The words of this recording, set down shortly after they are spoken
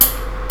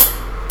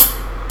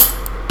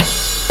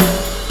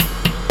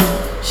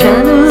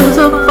Shadows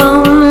are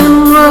falling,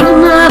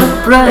 running out of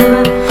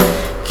breath.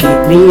 Keep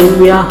me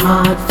in your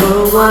heart for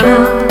a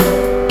while.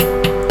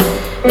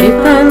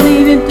 If I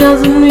leave, it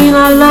doesn't mean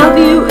I love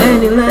you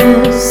any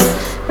less.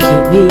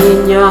 Keep me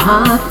in your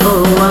heart for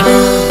a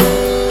while.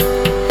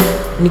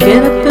 When you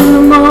get up in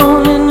the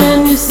morning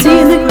and you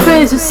see the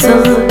crazy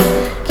sun,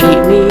 keep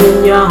me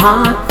in your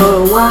heart for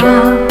a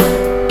while.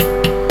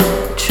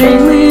 Train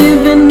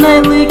leaving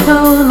nightly,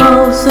 calling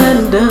all said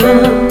and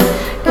done.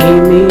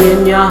 Keep me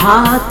in your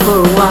heart for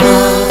a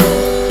while.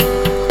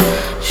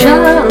 Sha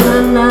la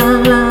la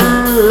la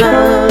la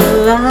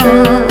la.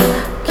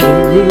 Keep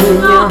me in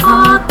your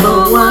heart for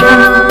a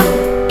while.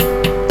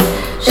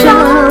 Sha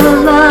la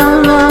la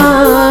la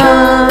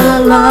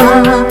la.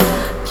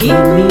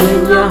 Keep me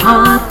in your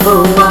heart for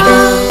a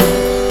while.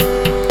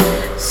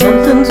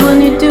 Sometimes when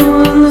you're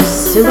doing the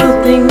simple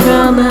thing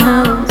around the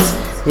house,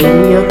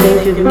 maybe you'll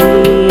think of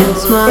me and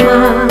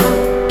smile.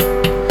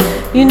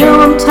 You know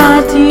I'm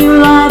tied to you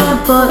like the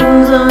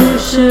buttons on your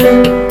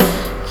shirt.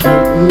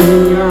 Keep me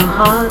in your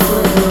heart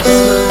when you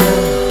smile.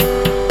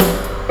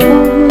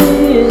 Hold me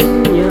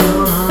in your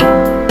heart.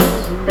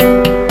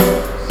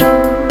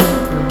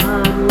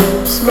 When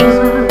you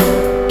smile.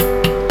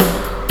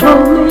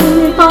 Hold me in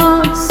your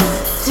thoughts.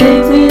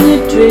 Take me in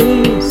your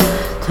dreams.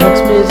 Touch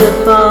me as I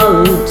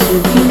fall into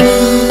you.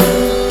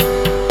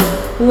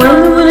 When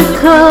the winter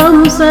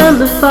comes and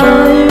the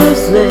fire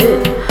is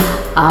lit,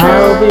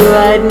 I'll be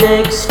right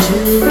next to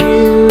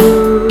you.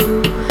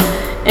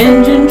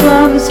 Engine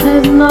drivers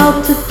heading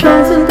off to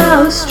Pleasant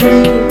Valley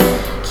Street.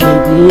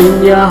 Keep me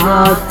in your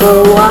heart for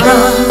a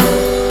while.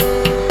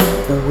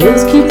 The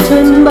wheels keep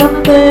turning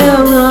but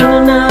they're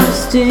running out of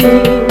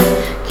steam.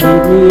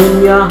 Keep me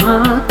in your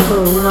heart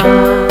for a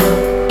while.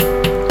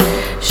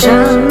 Sha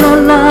la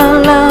la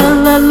la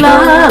la la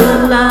la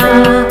la.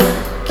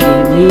 Keep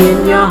me in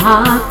your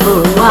heart for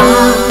a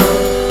while.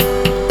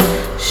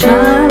 Sha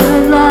la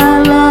la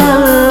la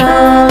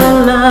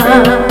la.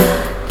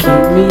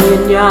 Keep me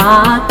in your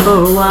heart for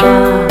a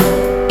while.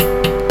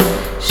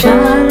 Sha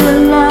la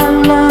la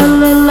la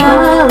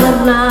la la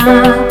la.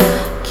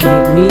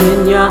 Keep me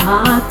in your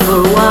heart for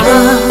a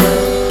while.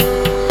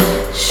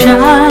 Sha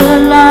la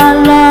la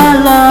la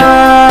la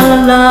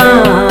la.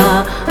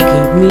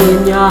 Keep me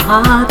in your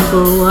heart for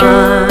a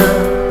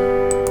while.